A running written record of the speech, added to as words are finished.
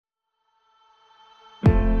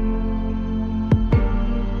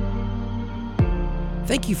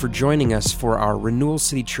Thank you for joining us for our Renewal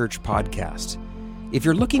City Church podcast. If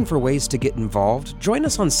you're looking for ways to get involved, join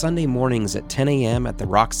us on Sunday mornings at 10 a.m. at the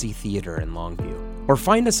Roxy Theater in Longview, or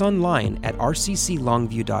find us online at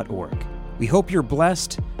rcclongview.org. We hope you're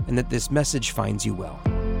blessed and that this message finds you well.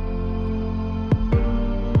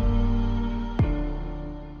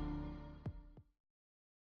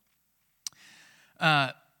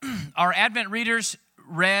 Our Advent readers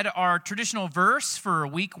read our traditional verse for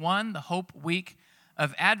week one, the Hope Week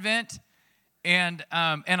of Advent, and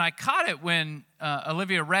I caught it when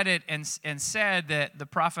Olivia read it and said that the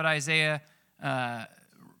prophet Isaiah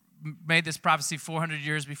made this prophecy 400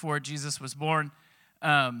 years before Jesus was born,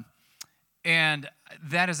 and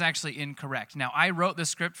that is actually incorrect. Now, I wrote the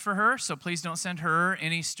script for her, so please don't send her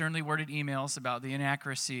any sternly worded emails about the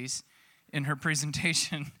inaccuracies in her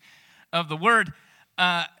presentation of the word.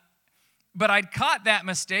 But I'd caught that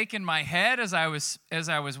mistake in my head as I was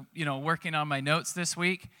working on my notes this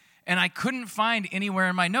week, and I couldn't find anywhere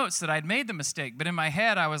in my notes that I'd made the mistake. But in my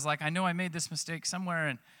head, I was like, I know I made this mistake somewhere,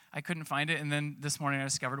 and I couldn't find it. And then this morning, I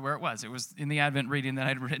discovered where it was. It was in the Advent reading that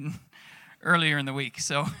I'd written earlier in the week.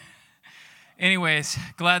 So, anyways,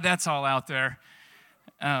 glad that's all out there.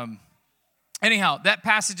 Anyhow, that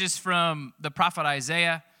passage is from the prophet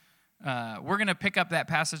Isaiah. We're going to pick up that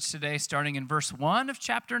passage today, starting in verse 1 of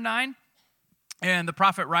chapter 9. And the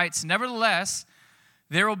prophet writes, "Nevertheless,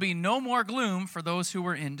 there will be no more gloom for those who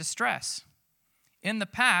were in distress. In the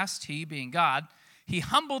past, he, being God, he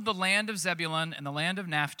humbled the land of Zebulun and the land of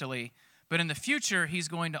Naphtali, but in the future, he's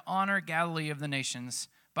going to honor Galilee of the nations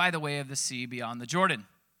by the way of the sea beyond the Jordan."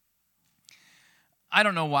 I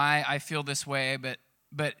don't know why I feel this way, but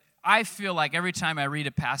I feel like every time I read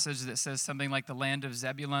a passage that says something like the land of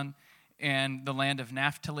Zebulun and the land of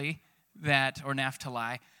Naphtali,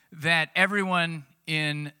 that everyone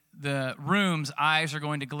in the room's eyes are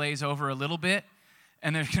going to glaze over a little bit,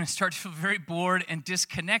 and they're going to start to feel very bored and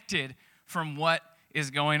disconnected from what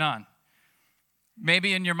is going on.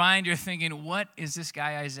 Maybe in your mind you're thinking, what is this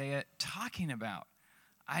guy Isaiah talking about?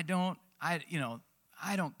 I don't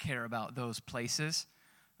care about those places.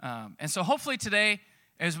 And so hopefully today,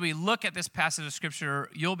 as we look at this passage of Scripture,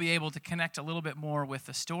 you'll be able to connect a little bit more with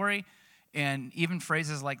the story, and even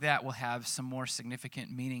phrases like that will have some more significant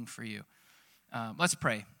meaning for you. Let's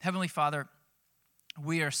pray. Heavenly Father,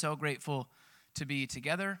 we are so grateful to be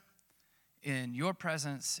together in your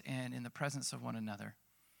presence and in the presence of one another.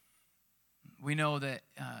 We know that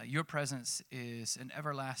your presence is an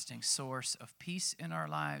everlasting source of peace in our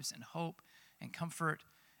lives and hope and comfort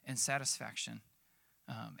and satisfaction.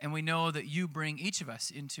 And we know that you bring each of us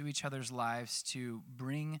into each other's lives to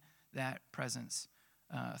bring that presence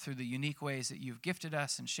through the unique ways that you've gifted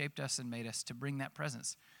us and shaped us and made us to bring that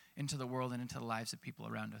presence into the world and into the lives of people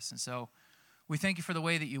around us. And so we thank you for the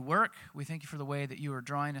way that you work. We thank you for the way that you are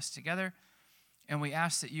drawing us together. And we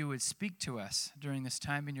ask that you would speak to us during this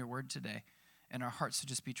time in your word today, and our hearts would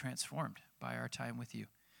just be transformed by our time with you.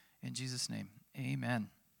 In Jesus' name, amen.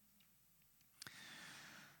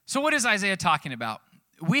 So what is Isaiah talking about?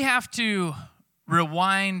 We have to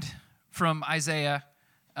rewind from Isaiah,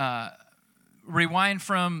 rewind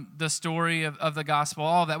from the story of the gospel,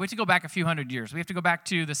 all of that. We have to go back a few hundred years. We have to go back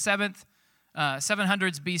to the 700s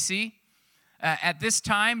BC. At this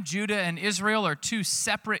time, Judah and Israel are two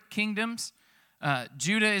separate kingdoms.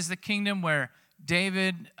 Judah is the kingdom where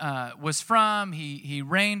David was from. He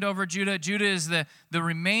reigned over Judah. Judah is the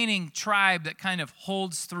remaining tribe that kind of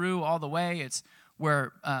holds through all the way. It's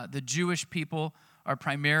where the Jewish people are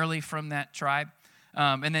primarily from that tribe.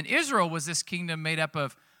 And then Israel was this kingdom made up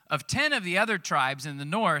of 10 of the other tribes in the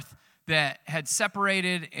north that had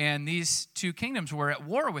separated, and these two kingdoms were at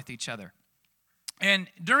war with each other. And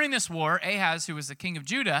during this war, Ahaz, who was the king of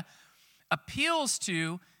Judah, appeals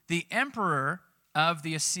to the emperor of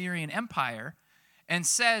the Assyrian Empire and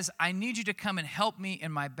says, I need you to come and help me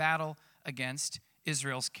in my battle against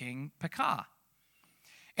Israel's king Pekah.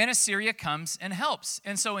 And Assyria comes and helps.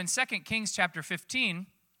 And so in 2 Kings chapter 15,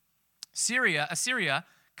 Assyria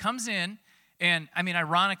comes in, and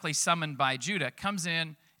ironically summoned by Judah, comes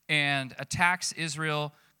in and attacks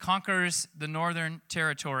Israel, conquers the northern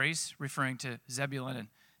territories, referring to Zebulun and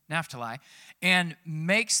Naphtali, and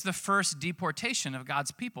makes the first deportation of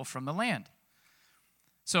God's people from the land.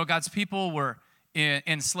 So God's people were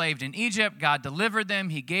enslaved in Egypt. God delivered them.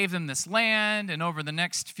 He gave them this land, and over the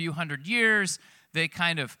next few hundred years, they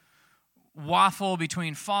kind of waffle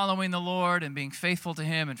between following the Lord and being faithful to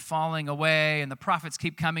him and falling away. And the prophets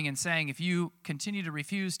keep coming and saying, if you continue to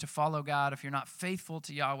refuse to follow God, if you're not faithful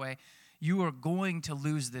to Yahweh, you are going to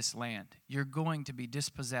lose this land. You're going to be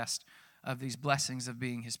dispossessed of these blessings of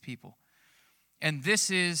being his people. And this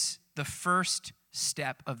is the first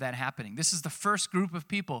step of that happening. This is the first group of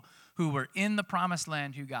people who were in the promised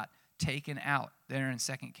land who got taken out there in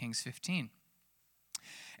 2 Kings 15.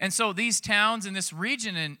 And so these towns in this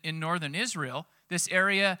region in northern Israel, this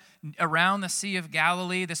area around the Sea of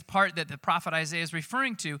Galilee, this part that the prophet Isaiah is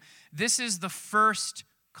referring to, this is the first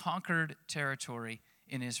conquered territory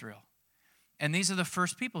in Israel. And these are the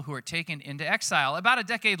first people who are taken into exile. About a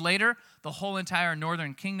decade later, the whole entire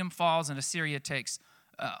northern kingdom falls, and Assyria takes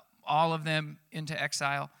all of them into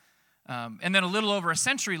exile. And then a little over a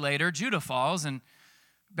century later, Judah falls, and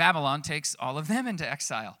Babylon takes all of them into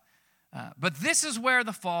exile. But this is where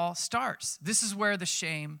the fall starts. This is where the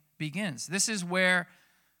shame begins. This is where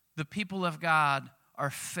the people of God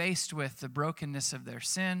are faced with the brokenness of their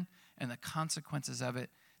sin and the consequences of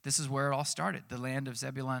it. This is where it all started, the land of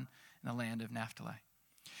Zebulun and the land of Naphtali.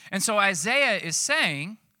 And so Isaiah is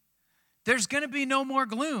saying, there's going to be no more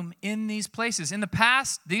gloom in these places. In the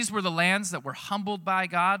past, these were the lands that were humbled by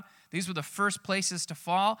God. These were the first places to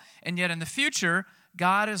fall. And yet in the future,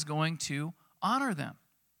 God is going to honor them.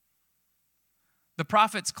 The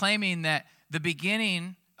prophet's claiming that the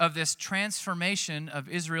beginning of this transformation of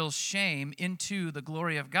Israel's shame into the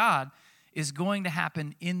glory of God is going to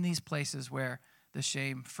happen in these places where the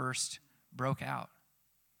shame first broke out.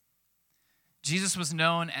 Jesus was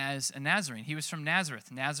known as a Nazarene. He was from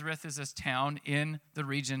Nazareth. Nazareth is a town in the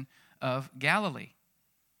region of Galilee.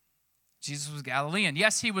 Jesus was Galilean.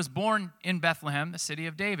 Yes, he was born in Bethlehem, the city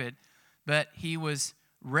of David, but he was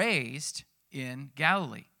raised in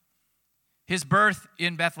Galilee. His birth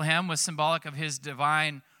in Bethlehem was symbolic of his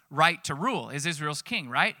divine right to rule as Israel's king,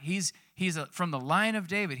 right? He's from the line of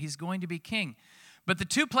David. He's going to be king. But the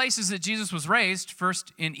two places that Jesus was raised,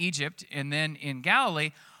 first in Egypt and then in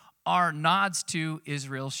Galilee, are nods to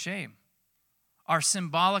Israel's shame, are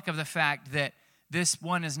symbolic of the fact that this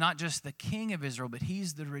one is not just the king of Israel, but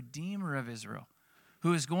he's the redeemer of Israel,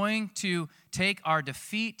 who is going to take our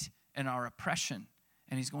defeat and our oppression,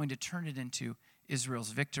 and he's going to turn it into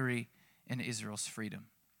Israel's victory and Israel's freedom.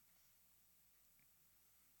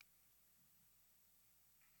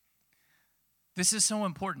 This is so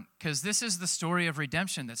important because this is the story of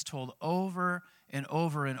redemption that's told over and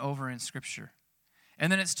over and over in Scripture.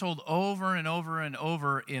 And then it's told over and over and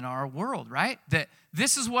over in our world, right? That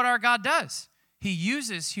this is what our God does. He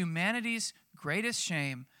uses humanity's greatest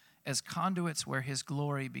shame as conduits where his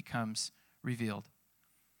glory becomes revealed.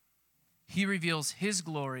 He reveals his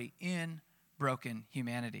glory in broken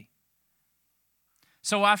humanity.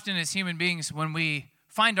 So often as human beings, when we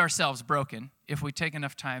find ourselves broken, if we take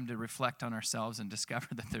enough time to reflect on ourselves and discover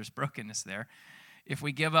that there's brokenness there, if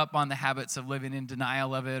we give up on the habits of living in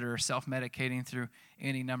denial of it or self-medicating through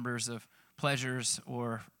any numbers of pleasures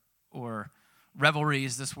or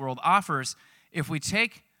revelries this world offers, if we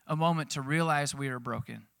take a moment to realize we are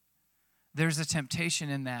broken, there's a temptation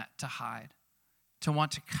in that to hide, to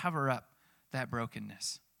want to cover up that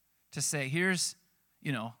brokenness, to say, here's,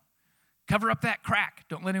 cover up that crack.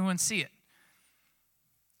 Don't let anyone see it.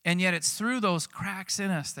 And yet it's through those cracks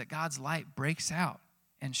in us that God's light breaks out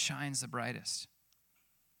and shines the brightest.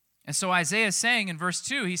 And so Isaiah is saying in verse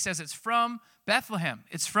 2, he says it's from Bethlehem.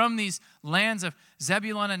 It's from these lands of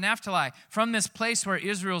Zebulun and Naphtali, from this place where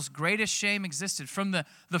Israel's greatest shame existed, from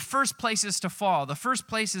the first places to fall, the first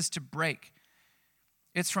places to break.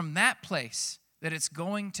 It's from that place that it's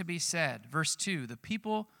going to be said. Verse 2, the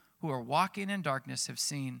people who are walking in darkness have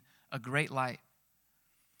seen a great light.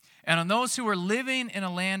 And on those who are living in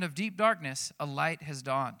a land of deep darkness, a light has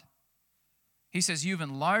dawned. He says, you've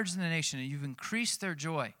enlarged the nation and you've increased their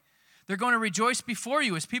joy. They're going to rejoice before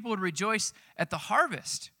you as people would rejoice at the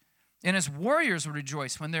harvest and as warriors would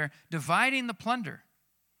rejoice when they're dividing the plunder.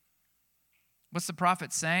 What's the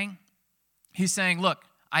prophet saying? He's saying, look,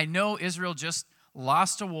 I know Israel just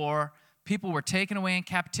lost a war. People were taken away in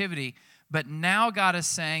captivity. But now God is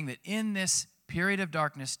saying that in this period of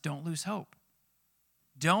darkness, don't lose hope.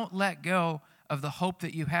 Don't let go of the hope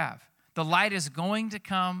that you have. The light is going to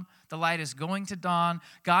come. The light is going to dawn.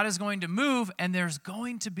 God is going to move, and there's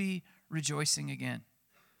going to be rejoicing again.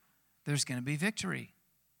 There's going to be victory.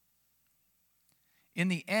 In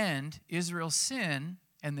the end, Israel's sin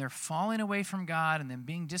and their falling away from God and them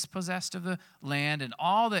being dispossessed of the land and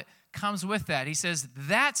all that comes with that, he says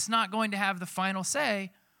that's not going to have the final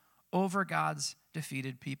say over God's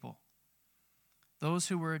defeated people. Those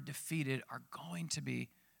who were defeated are going to be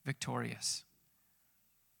victorious.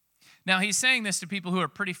 Now, he's saying this to people who are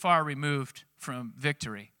pretty far removed from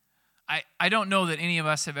victory. I don't know that any of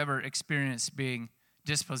us have ever experienced being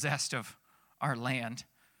dispossessed of our land,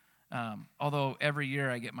 although every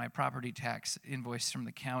year I get my property tax invoice from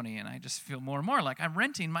the county, and I just feel more and more like I'm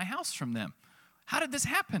renting my house from them. How did this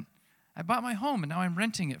happen? I bought my home and now I'm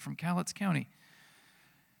renting it from Cowlitz County.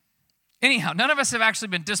 Anyhow, none of us have actually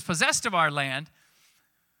been dispossessed of our land,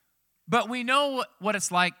 but we know what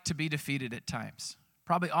it's like to be defeated at times.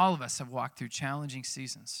 Probably all of us have walked through challenging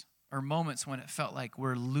seasons or moments when it felt like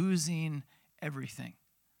we're losing everything.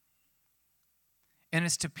 And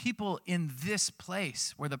it's to people in this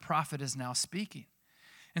place where the prophet is now speaking.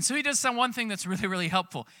 And so he does one thing that's really, really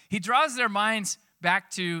helpful. He draws their minds back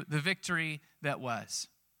to the victory that was,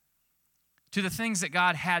 to the things that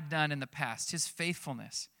God had done in the past, his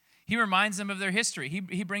faithfulness. He reminds them of their history.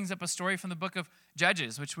 He brings up a story from the book of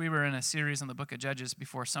Judges, which we were in a series on the book of Judges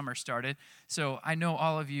before summer started. So I know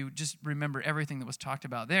all of you just remember everything that was talked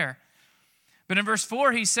about there. But in verse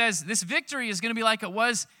 4, he says, this victory is going to be like it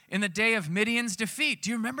was in the day of Midian's defeat. Do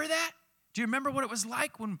you remember that? Do you remember what it was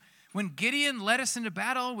like when Gideon led us into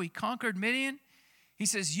battle? We conquered Midian. He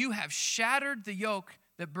says, you have shattered the yoke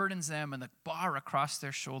that burdens them and the bar across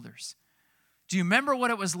their shoulders. Do you remember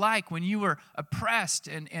what it was like when you were oppressed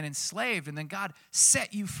and enslaved, and then God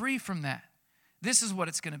set you free from that? This is what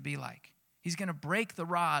it's going to be like. He's going to break the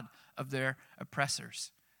rod of their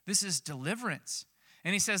oppressors. This is deliverance.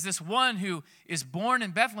 And he says this one who is born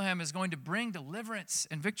in Bethlehem is going to bring deliverance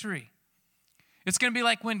and victory. It's going to be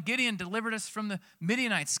like when Gideon delivered us from the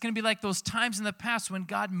Midianites. It's going to be like those times in the past when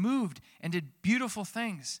God moved and did beautiful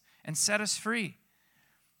things and set us free.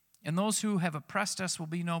 And those who have oppressed us will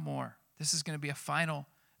be no more. This is going to be a final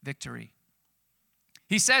victory.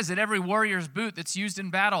 He says that every warrior's boot that's used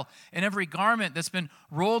in battle and every garment that's been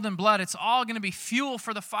rolled in blood, it's all going to be fuel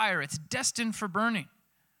for the fire. It's destined for burning.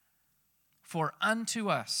 For unto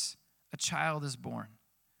us a child is born,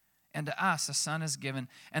 and to us a son is given,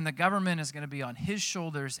 and the government is going to be on his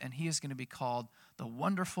shoulders, and he is going to be called the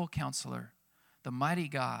Wonderful Counselor, the Mighty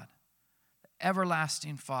God, the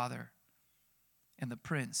Everlasting Father, and the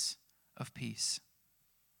Prince of Peace.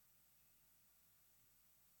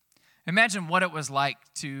 Imagine what it was like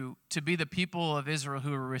to be the people of Israel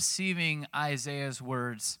who were receiving Isaiah's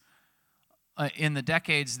words in the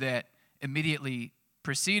decades that immediately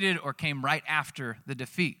preceded or came right after the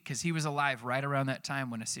defeat, because he was alive right around that time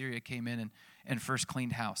when Assyria came in and first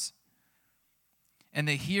cleaned house. And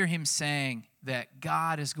they hear him saying that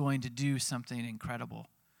God is going to do something incredible.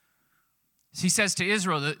 He says to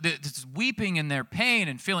Israel, that's weeping in their pain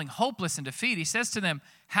and feeling hopeless and defeat, he says to them,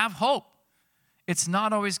 have hope. It's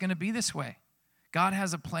not always going to be this way. God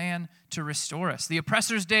has a plan to restore us. The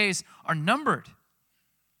oppressor's days are numbered.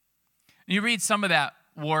 You read some of that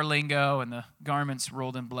war lingo and the garments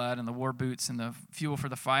rolled in blood and the war boots and the fuel for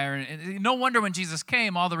the fire. And no wonder when Jesus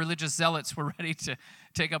came, all the religious zealots were ready to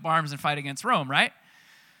take up arms and fight against Rome, right?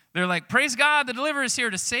 They're like, praise God, the deliverer is here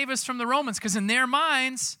to save us from the Romans, because in their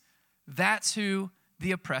minds, that's who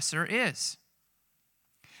the oppressor is.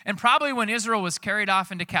 And probably when Israel was carried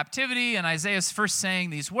off into captivity and Isaiah's first saying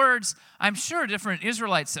these words, I'm sure different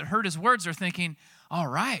Israelites that heard his words are thinking, all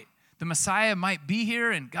right, the Messiah might be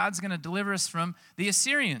here and God's going to deliver us from the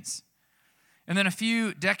Assyrians. And then a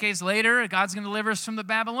few decades later, God's going to deliver us from the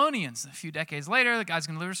Babylonians. A few decades later, God's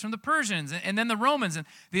going to deliver us from the Persians and then the Romans. And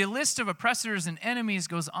the list of oppressors and enemies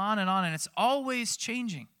goes on, and it's always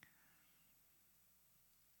changing.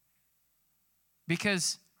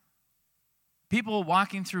 Because people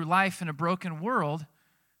walking through life in a broken world,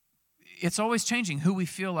 it's always changing who we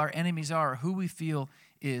feel our enemies are, who we feel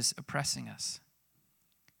is oppressing us.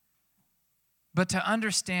 But to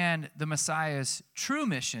understand the Messiah's true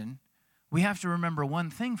mission, we have to remember one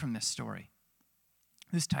thing from this story.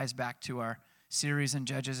 This ties back to our series in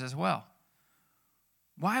Judges as well.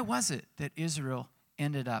 Why was it that Israel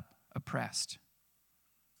ended up oppressed?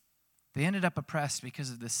 They ended up oppressed because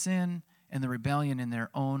of the sin and the rebellion in their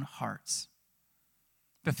own hearts.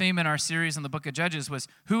 The theme in our series on the book of Judges was,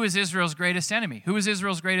 who is Israel's greatest enemy? Who is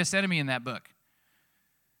Israel's greatest enemy in that book?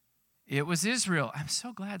 It was Israel. I'm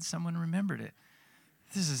so glad someone remembered it.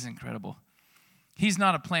 This is incredible. He's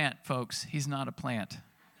not a plant, folks. He's not a plant.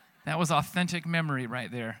 That was authentic memory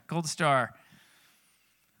right there. Gold star.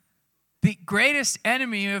 The greatest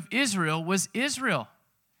enemy of Israel was Israel.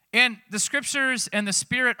 And the scriptures and the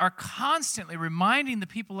Spirit are constantly reminding the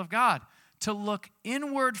people of God to look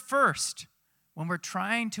inward first when we're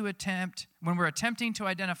attempting to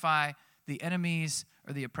identify the enemies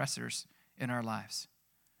or the oppressors in our lives.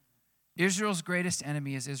 Israel's greatest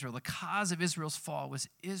enemy is Israel. The cause of Israel's fall was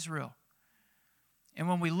Israel. And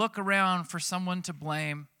when we look around for someone to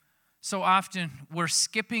blame, so often we're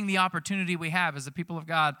skipping the opportunity we have as the people of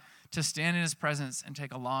God to stand in his presence and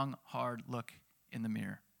take a long, hard look in the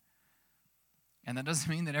mirror. And that doesn't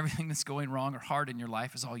mean that everything that's going wrong or hard in your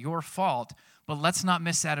life is all your fault, but let's not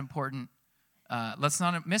miss that important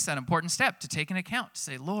step to take an account, to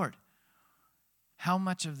say, Lord, How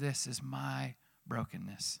much of this is my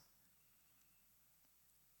brokenness?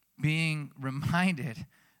 Being reminded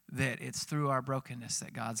that it's through our brokenness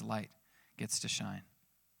that God's light gets to shine.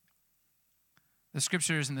 The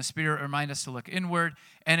scriptures and the Spirit remind us to look inward,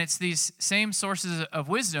 and it's these same sources of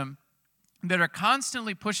wisdom that are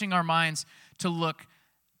constantly pushing our minds to look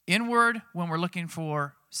inward when we're looking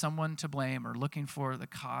for someone to blame or looking for the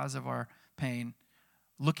cause of our pain,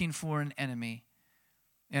 looking for an enemy.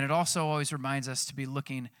 And it also always reminds us to be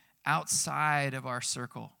looking outside of our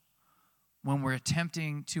circle when we're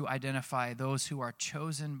attempting to identify those who are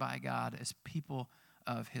chosen by God as people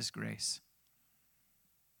of His grace.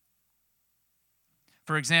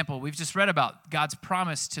 For example, we've just read about God's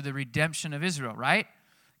promise to the redemption of Israel, right?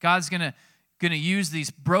 God's going to use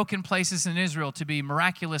these broken places in Israel to be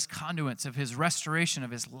miraculous conduits of His restoration,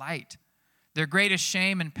 of His light. Their greatest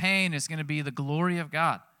shame and pain is going to be the glory of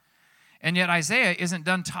God. And yet Isaiah isn't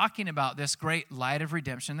done talking about this great light of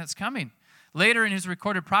redemption that's coming. Later in his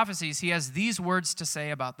recorded prophecies, he has these words to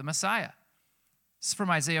say about the Messiah. This is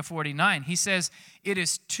from Isaiah 49. He says, "It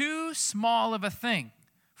is too small of a thing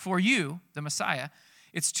for you," the Messiah,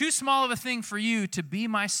 "it's too small of a thing for you to be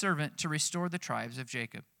my servant to restore the tribes of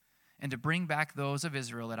Jacob and to bring back those of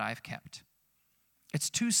Israel that I've kept."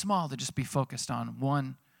 It's too small to just be focused on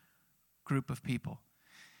one group of people.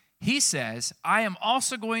 He says, "I am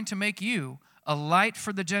also going to make you a light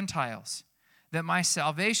for the Gentiles, that my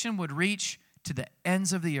salvation would reach to the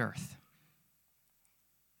ends of the earth."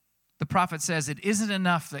 The prophet says it isn't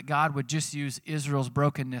enough that God would just use Israel's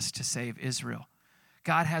brokenness to save Israel.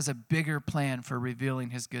 God has a bigger plan for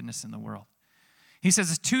revealing His goodness in the world. He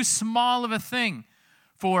says it's too small of a thing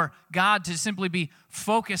for God to simply be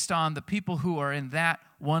focused on the people who are in that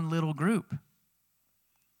one little group.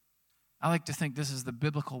 I like to think this is the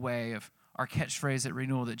biblical way of our catchphrase at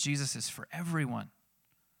Renewal, that Jesus is for everyone.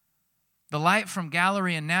 The light from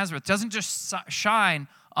Galilee and Nazareth doesn't just shine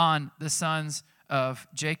on the sons of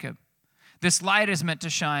Jacob. This light is meant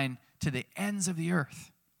to shine to the ends of the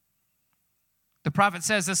earth. The prophet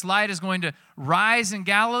says this light is going to rise in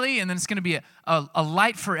Galilee, and then it's going to be a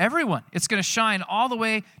light for everyone. It's going to shine all the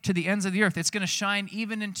way to the ends of the earth. It's going to shine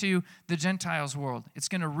even into the Gentiles' world. It's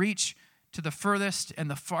going to reach to the furthest and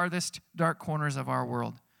the farthest dark corners of our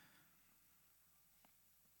world.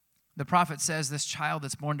 The prophet says this child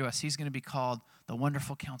that's born to us, he's going to be called the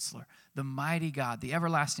Wonderful Counselor, the Mighty God, the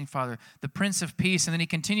Everlasting Father, the Prince of Peace. And then he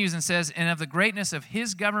continues and says, "And of the greatness of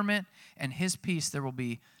His government and His peace there will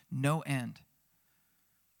be no end."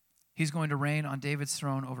 He's going to reign on David's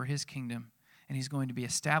throne over His kingdom, and He's going to be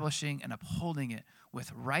establishing and upholding it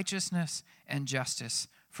with righteousness and justice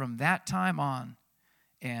from that time on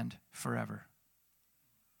and forever.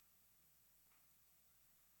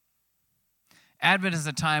 Advent is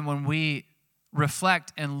a time when we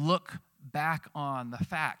reflect and look back on the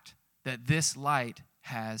fact that this light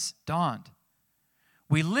has dawned.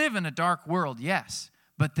 We live in a dark world, yes,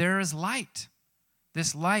 but there is light.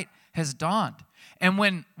 This light has dawned. And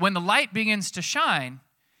when the light begins to shine,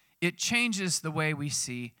 it changes the way we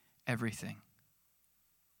see everything.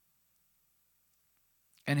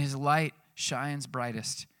 And His light shines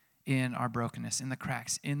brightest in our brokenness, in the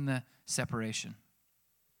cracks, in the separation.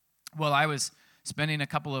 Well, I was spending a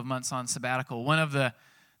couple of months on sabbatical. One of the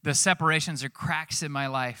separations or cracks in my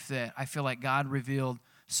life that I feel like God revealed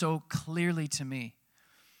so clearly to me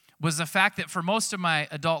was the fact that for most of my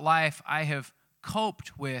adult life, I have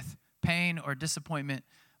coped with pain or disappointment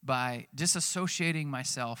by disassociating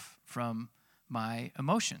myself from my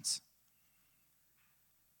emotions.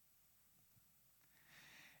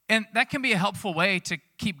 And that can be a helpful way to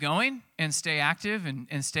keep going and stay active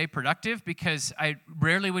and stay productive, because I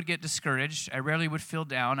rarely would get discouraged. I rarely would feel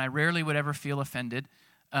down. I rarely would ever feel offended.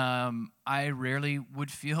 I rarely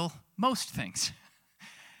would feel most things.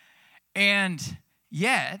 And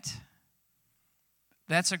yet,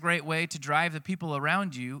 that's a great way to drive the people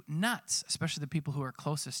around you nuts, especially the people who are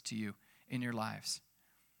closest to you in your lives.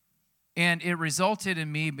 And it resulted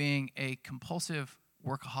in me being a compulsive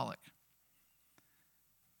workaholic,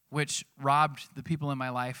 which robbed the people in my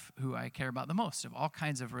life who I care about the most of all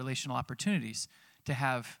kinds of relational opportunities to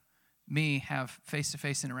have me have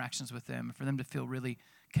face-to-face interactions with them, for them to feel really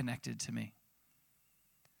connected to me.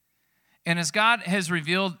 And as God has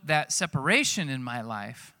revealed that separation in my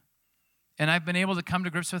life, and I've been able to come to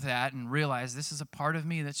grips with that and realize this is a part of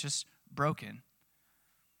me that's just broken,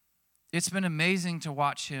 it's been amazing to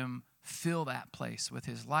watch Him fill that place with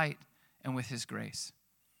His light and with His grace.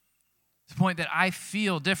 To the point that I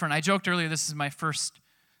feel different. I joked earlier, this is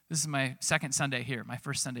my second Sunday here. My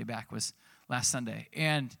first Sunday back was last Sunday.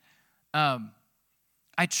 And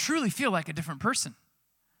I truly feel like a different person.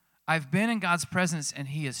 I've been in God's presence and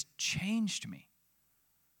he has changed me.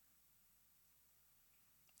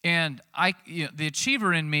 And the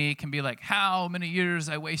achiever in me can be like, how many years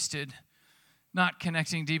I wasted not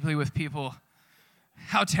connecting deeply with people.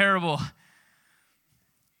 How terrible.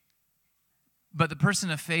 But the person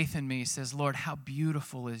of faith in me says, Lord, how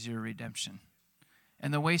beautiful is your redemption.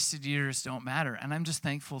 And the wasted years don't matter. And I'm just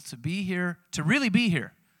thankful to be here, to really be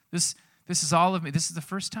here. This is all of me. This is the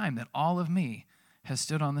first time that all of me has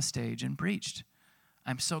stood on the stage and preached.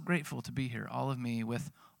 I'm so grateful to be here, all of me,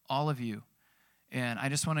 with all of you. And I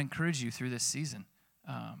just want to encourage you through this season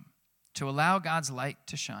to allow God's light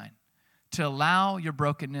to shine, to allow your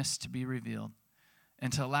brokenness to be revealed,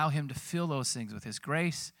 and to allow him to fill those things with his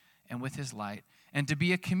grace and with his light, and to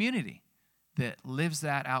be a community that lives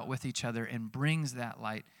that out with each other and brings that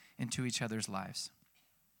light into each other's lives.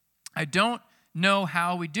 I don't know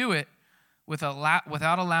how we do it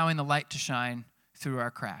without allowing the light to shine through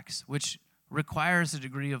our cracks, which requires a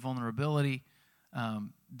degree of vulnerability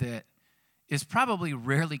that is probably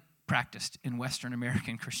rarely practiced in Western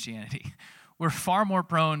American Christianity. We're far more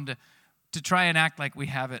prone to try and act like we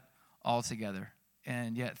have it all together.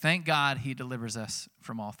 And yet, thank God he delivers us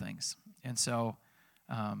from all things. And so,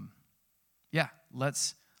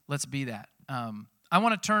 let's be that. I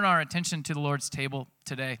want to turn our attention to the Lord's table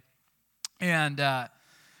today. And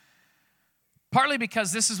partly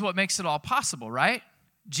because this is what makes it all possible, right?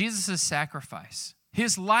 Jesus' sacrifice.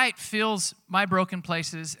 His light fills my broken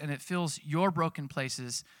places, and it fills your broken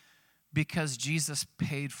places because Jesus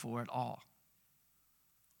paid for it all.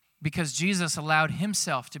 Because Jesus allowed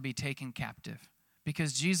himself to be taken captive.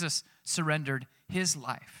 Because Jesus surrendered his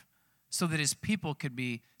life so that his people could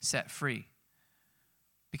be set free.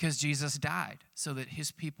 Because Jesus died so that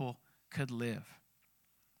his people could live.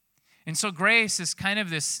 And so grace is kind of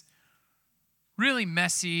this really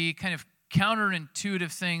messy, kind of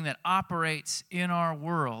counterintuitive thing that operates in our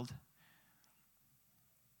world.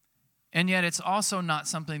 And yet it's also not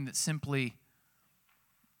something that simply,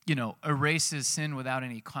 erases sin without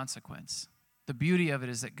any consequence. The beauty of it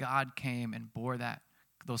is that God came and bore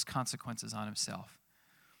those consequences on himself.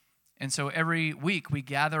 And so every week we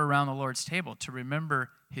gather around the Lord's table to remember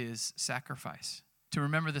his sacrifice, to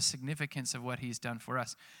remember the significance of what he's done for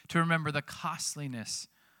us, to remember the costliness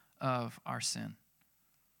of our sin.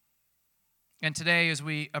 And today, as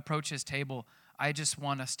we approach his table, I just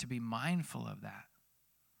want us to be mindful of that.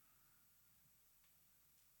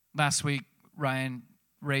 Last week, Ryan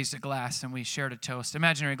raised a glass and we shared a toast.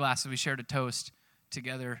 Imaginary glasses, we shared a toast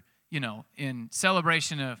together, in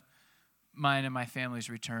celebration of mine and my family's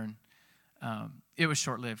return. It was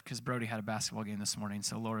short-lived because Brody had a basketball game this morning,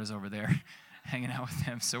 so Laura's over there hanging out with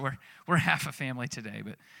them. So we're half a family today,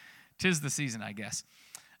 but 'tis the season, I guess.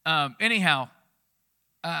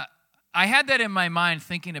 I had that in my mind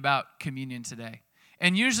thinking about communion today.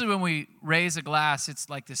 And usually when we raise a glass, it's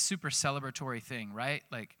like this super celebratory thing, right?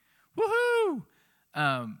 Like, woohoo!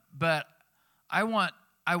 But I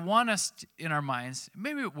want us in our minds,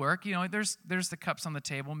 maybe at work, there's the cups on the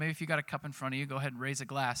table. Maybe if you got a cup in front of you, go ahead and raise a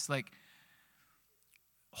glass. Like,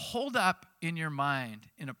 hold up in your mind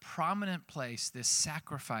in a prominent place this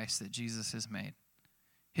sacrifice that Jesus has made.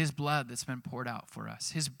 His blood that's been poured out for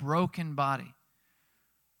us. His broken body.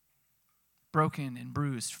 Broken and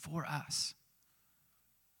bruised for us.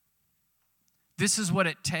 This is what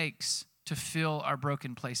it takes to fill our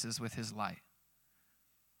broken places with his light.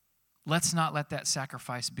 Let's not let that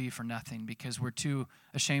sacrifice be for nothing because we're too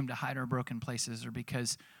ashamed to hide our broken places or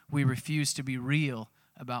because we refuse to be real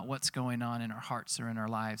about what's going on in our hearts or in our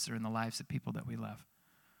lives or in the lives of people that we love.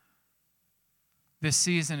 This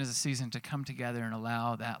season is a season to come together and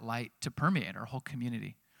allow that light to permeate our whole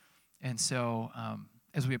community. And so,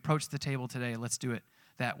 as we approach the table today, let's do it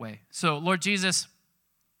that way. So, Lord Jesus,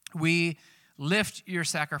 we lift your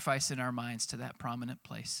sacrifice in our minds to that prominent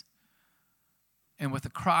place. And with the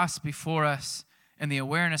cross before us and the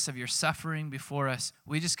awareness of your suffering before us,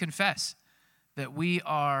 we just confess that we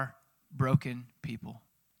are broken people.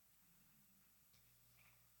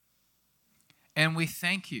 And we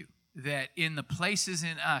thank you that in the places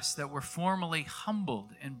in us that were formerly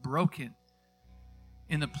humbled and broken,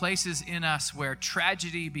 in the places in us where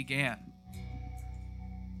tragedy began,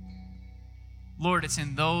 Lord, it's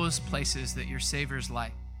in those places that your Savior's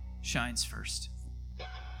light shines first.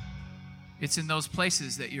 It's in those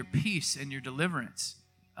places that your peace and your deliverance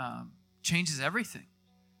changes everything.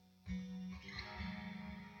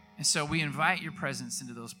 And so we invite your presence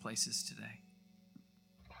into those places today.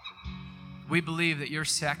 We believe that your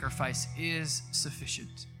sacrifice is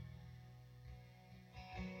sufficient.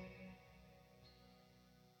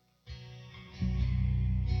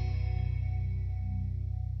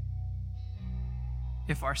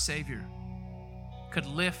 if our Savior could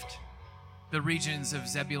lift the regions of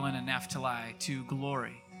Zebulun and Naphtali to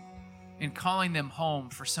glory in calling them home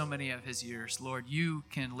for so many of his years, Lord, you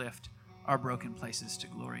can lift our broken places to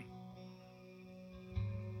glory.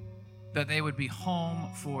 That they would be home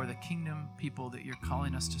for the kingdom people that you're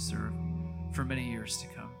calling us to serve for many years to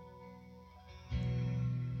come.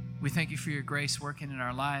 We thank you for your grace working in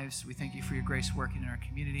our lives. We thank you for your grace working in our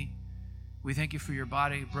community. We thank you for your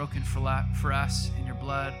body broken for us and your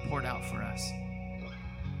blood poured out for us,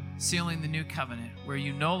 sealing the new covenant where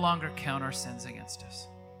you no longer count our sins against us.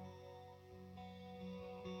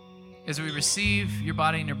 As we receive your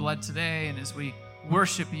body and your blood today, and as we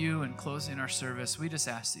worship you and closing our service, we just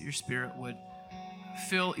ask that your Spirit would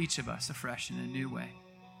fill each of us afresh in a new way.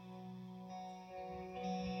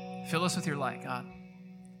 Fill us with your light, God.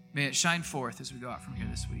 May it shine forth as we go out from here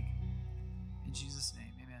this week. In Jesus' name.